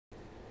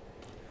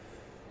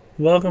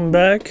Welcome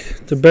back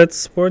to Bet's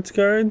Sports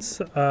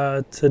Cards.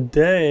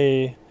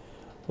 Today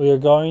we are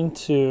going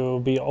to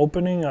be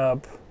opening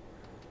up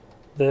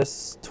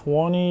this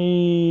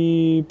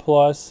 20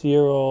 plus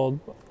year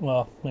old,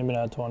 well, maybe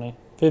not 20,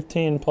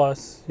 15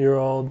 plus year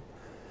old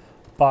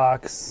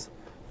box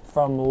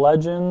from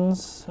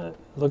Legends. It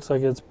looks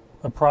like it's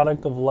a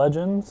product of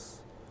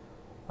Legends.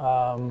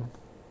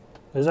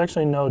 There's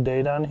actually no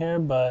date on here,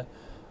 but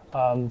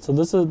so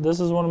this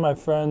is one of my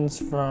friends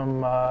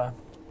from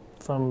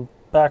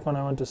back when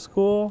I went to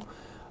school.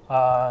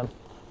 I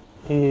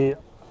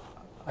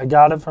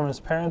got it from his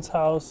parents'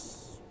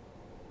 house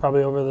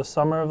probably over the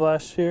summer of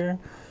last year,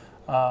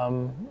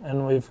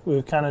 and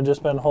we've kind of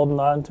just been holding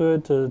on to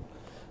it to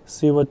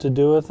see what to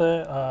do with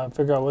it,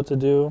 figure out what to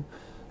do.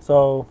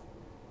 So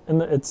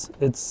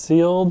it's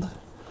sealed.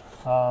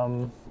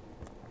 On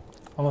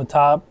the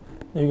top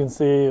you can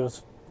see it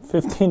was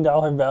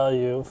 $15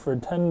 value for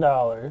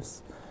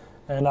 $10.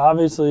 And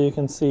obviously you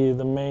can see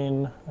the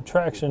main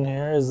attraction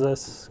here is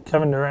this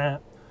Kevin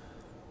Durant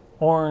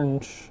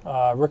orange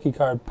rookie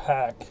card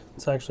pack.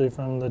 It's actually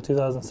from the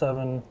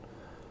 2007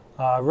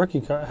 rookie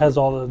card, has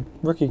all the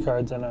rookie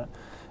cards in it.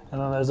 And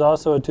then there's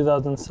also a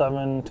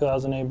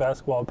 2007-2008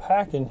 basketball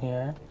pack in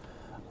here.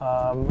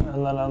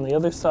 And then on the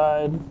other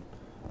side,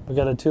 we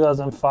got a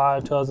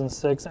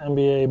 2005-2006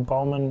 NBA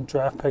Bowman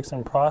draft picks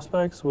and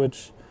prospects,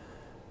 which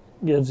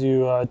gives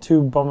you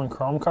 2 Bowman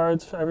Chrome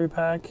cards for every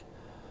pack.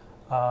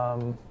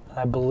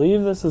 I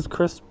believe this is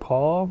Chris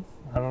Paul.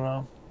 I don't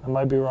know. I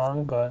might be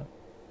wrong, but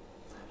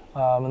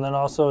and then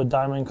also a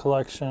Diamond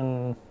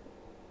Collection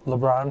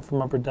LeBron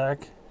from Upper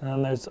Deck.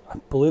 And then I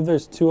believe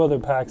there's 2 other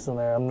packs in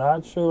there. I'm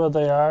not sure what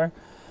they are.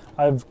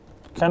 I've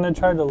kind of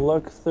tried to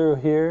look through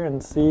here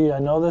and see. I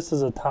know this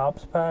is a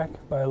Topps pack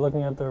by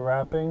looking at the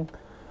wrapping,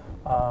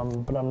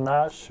 but I'm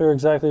not sure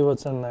exactly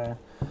what's in there.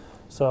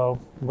 So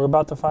we're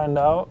about to find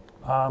out.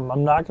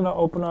 I'm not going to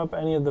open up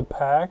any of the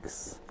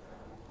packs.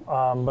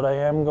 But I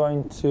am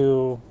going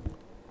to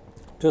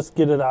just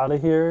get it out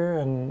of here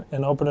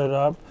and open it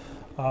up.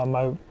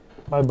 My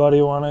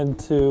buddy wanted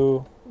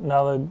to,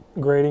 now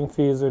that grading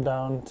fees are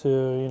down to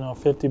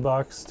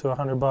 $50 to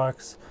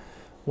 $100,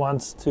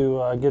 wants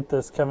to get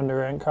this Kevin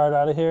Durant card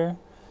out of here.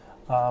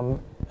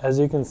 As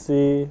you can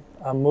see,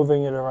 I'm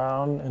moving it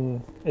around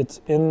and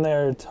it's in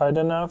there tight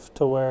enough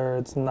to where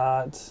it's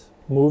not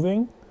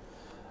moving,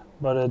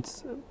 but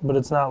it's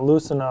not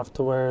loose enough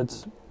to where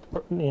it's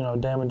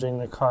damaging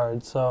the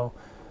card. So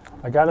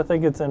I gotta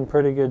think it's in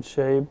pretty good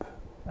shape,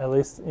 at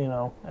least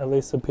a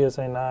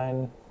PSA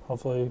 9,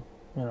 hopefully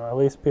at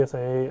least PSA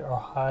 8 or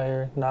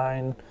higher,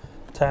 9,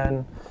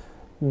 10.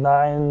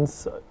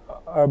 9s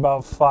are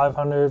about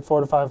 400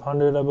 to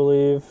 500, I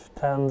believe.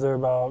 10s are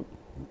about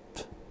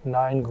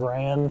 $9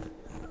 grand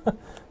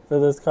for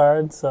this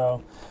card.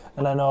 So,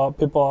 and I know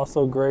people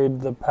also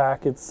grade the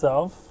pack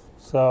itself,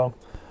 so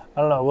I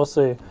don't know, we'll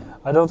see.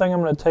 I don't think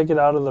I'm going to take it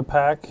out of the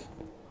pack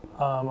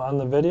on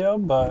the video,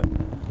 but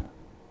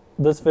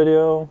this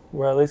video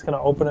we're at least going to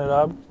open it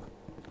up,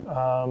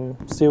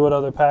 see what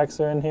other packs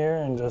are in here,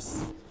 and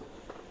just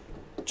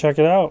check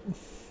it out.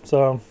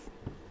 So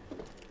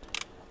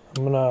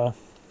I'm going to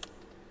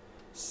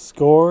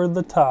score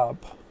the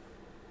top,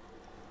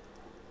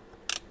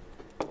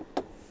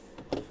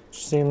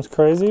 which seems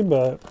crazy,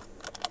 but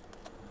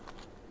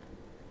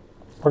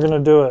we're going to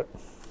do it.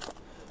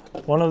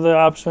 One of the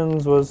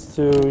options was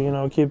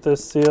to keep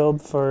this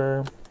sealed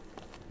for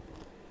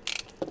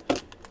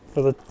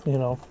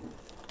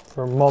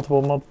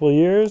multiple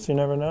years. You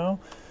never know.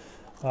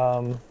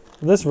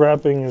 This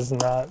wrapping is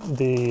not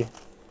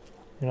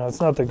it's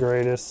not the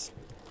greatest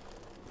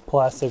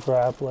plastic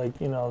wrap, like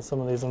some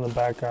of these in the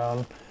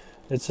background.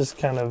 It's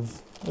just it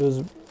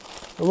was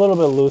a little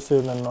bit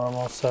looser than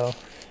normal, so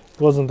it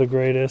wasn't the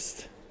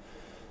greatest.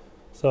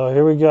 So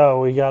here we go.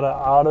 We got it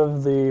out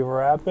of the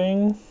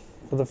wrapping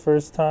for the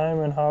first time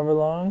in however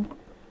long,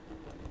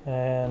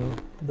 and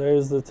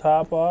there's the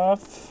top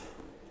off.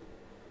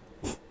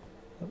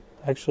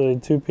 Actually,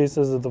 2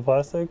 pieces of the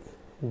plastic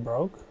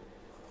broke.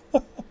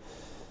 So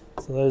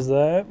there's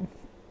that. And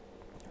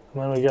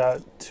then we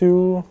got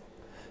 2.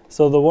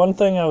 So the one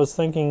thing I was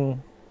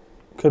thinking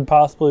could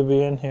possibly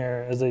be in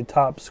here is a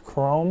Topps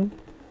Chrome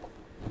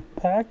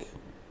pack.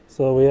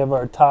 So we have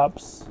our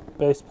Topps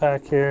base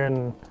pack here,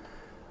 and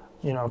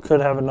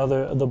could have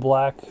the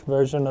black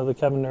version of the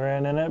Kevin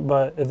Durant in it.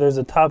 But if there's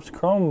a Topps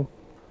Chrome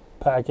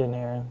pack in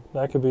here,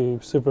 that could be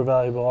super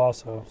valuable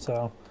also.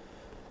 So,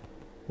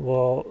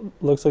 well,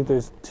 looks like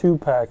there's 2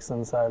 packs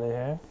inside of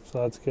here, so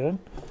that's good.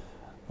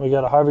 We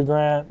got a Harvey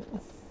Grant,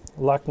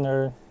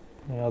 Luckner.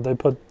 They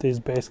put these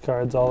base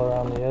cards all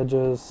around the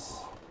edges.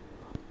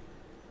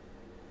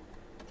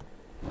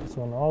 This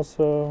one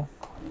also.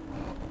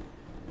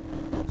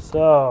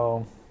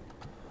 So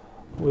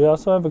we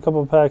also have a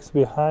couple packs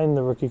behind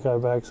the rookie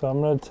card pack, so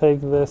I'm going to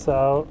take this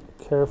out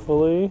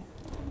carefully,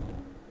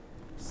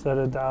 set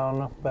it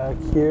down back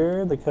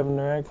here, the Kevin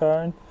Durant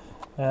card.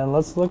 And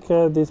let's look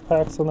at these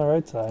packs on the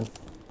right side.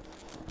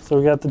 So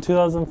we got the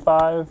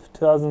 2005,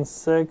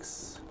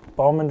 2006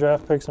 Bowman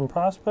draft picks and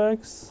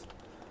prospects.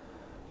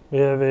 We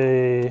have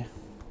a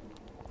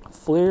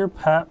Fleer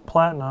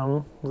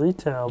Platinum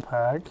retail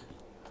pack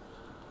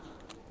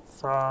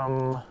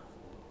from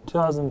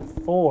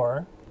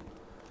 2004.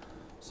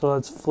 So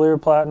that's Fleer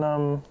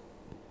Platinum.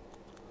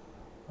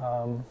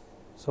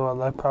 So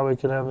that probably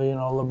could have, you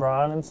know,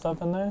 LeBron and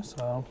stuff in there.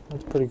 So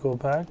that's a pretty cool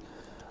pack.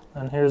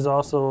 And here's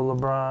also a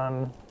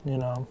LeBron, you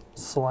know,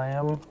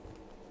 Slam,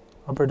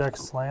 Upper Deck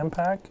Slam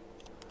pack.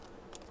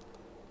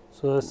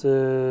 So this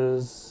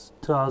is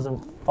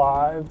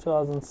 2005,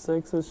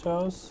 2006 it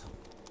shows.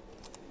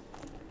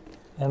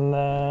 And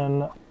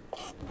then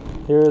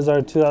here is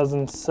our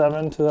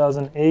 2007,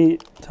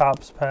 2008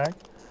 Topps pack.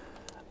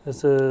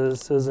 This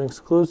is his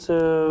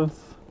exclusive.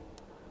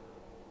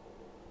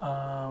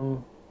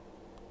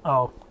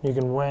 Oh, you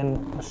can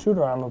win a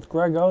shoot-around with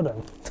Greg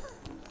Oden.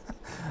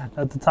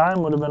 At the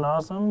time would have been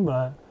awesome,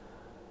 but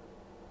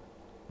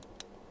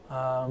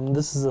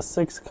this is a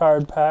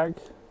 6-card pack,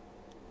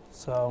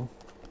 so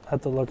I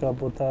have to look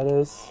up what that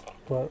is,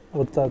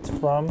 what that's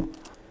from.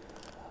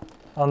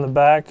 On the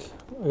back,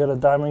 we got a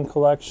Diamond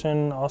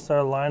Collection All-Star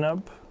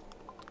lineup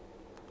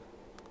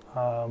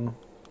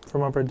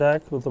from Upper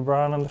Deck with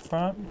LeBron on the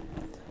front. And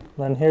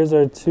then here's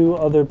our 2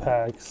 other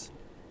packs.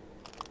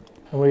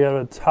 And we got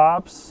a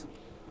Topps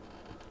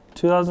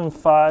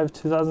 2005,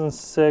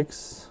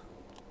 2006.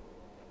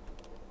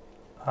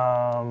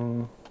 I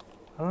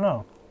don't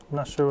know. I'm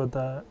not sure what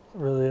that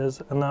really is.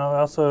 And then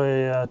also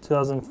a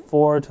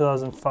 2004,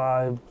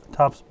 2005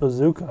 Topps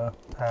Bazooka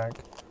pack.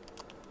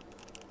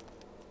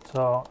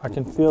 So I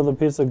can feel the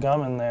piece of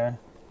gum in there,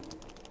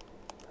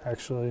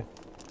 actually.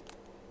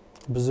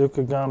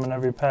 Bazooka gum in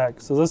every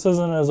pack. So this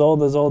isn't as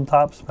old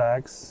Topps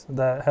packs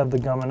that have the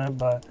gum in it,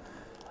 but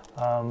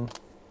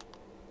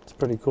it's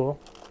pretty cool.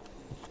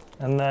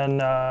 And then,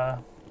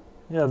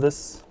 yeah,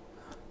 this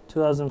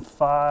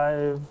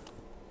 2005,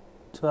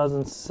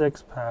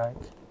 2006 pack.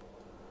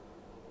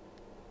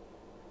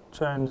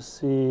 Trying to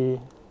see.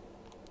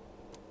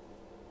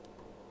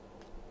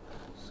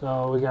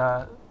 So we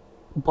got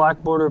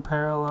black border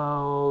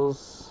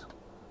parallels.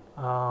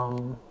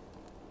 Trying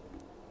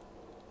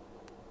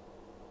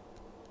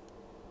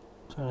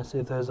to see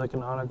if there's like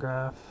an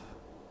autograph.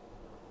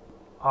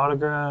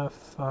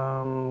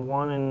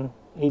 1 in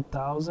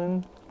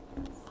 8,000.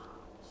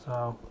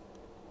 So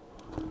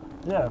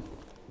yeah,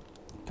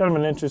 kind of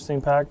an interesting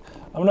pack.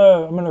 I'm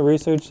gonna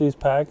research these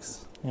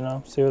packs, you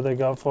know, see what they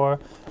go for.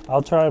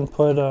 I'll try and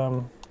put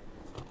we'll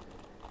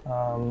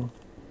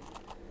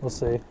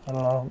see. I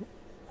don't know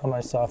how my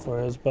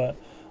software is, but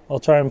I'll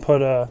try and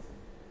put a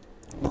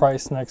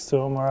price next to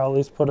them, or I'll at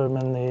least put them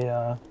in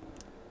the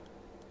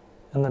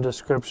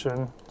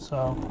description.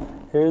 So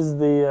here's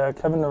the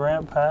Kevin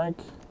Durant pack,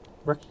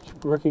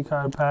 rookie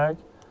card pack.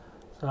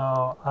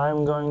 So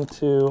I'm going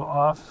to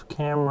off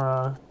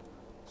camera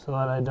so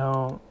that I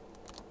don't,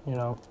 you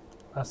know,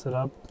 mess it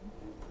up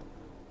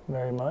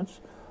very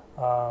much.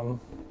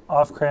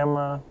 Off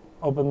camera,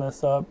 open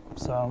this up.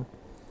 So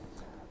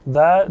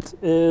that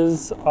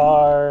is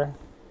our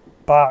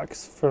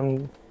box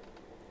from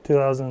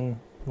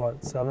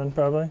 2007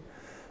 probably.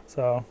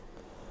 So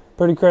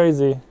pretty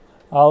crazy.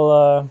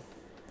 I'll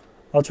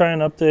try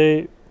and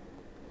update.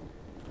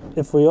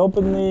 If we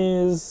open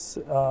these,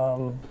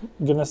 I'm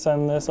gonna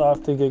send this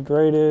off to get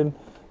graded,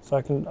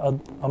 so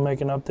I'll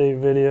make an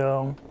update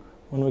video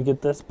when we get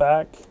this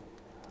back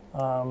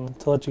to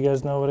let you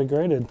guys know what it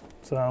graded.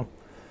 So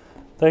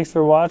thanks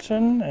for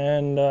watching,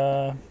 and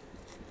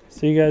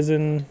see you guys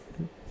in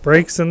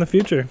breaks in the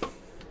future.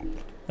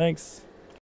 Thanks.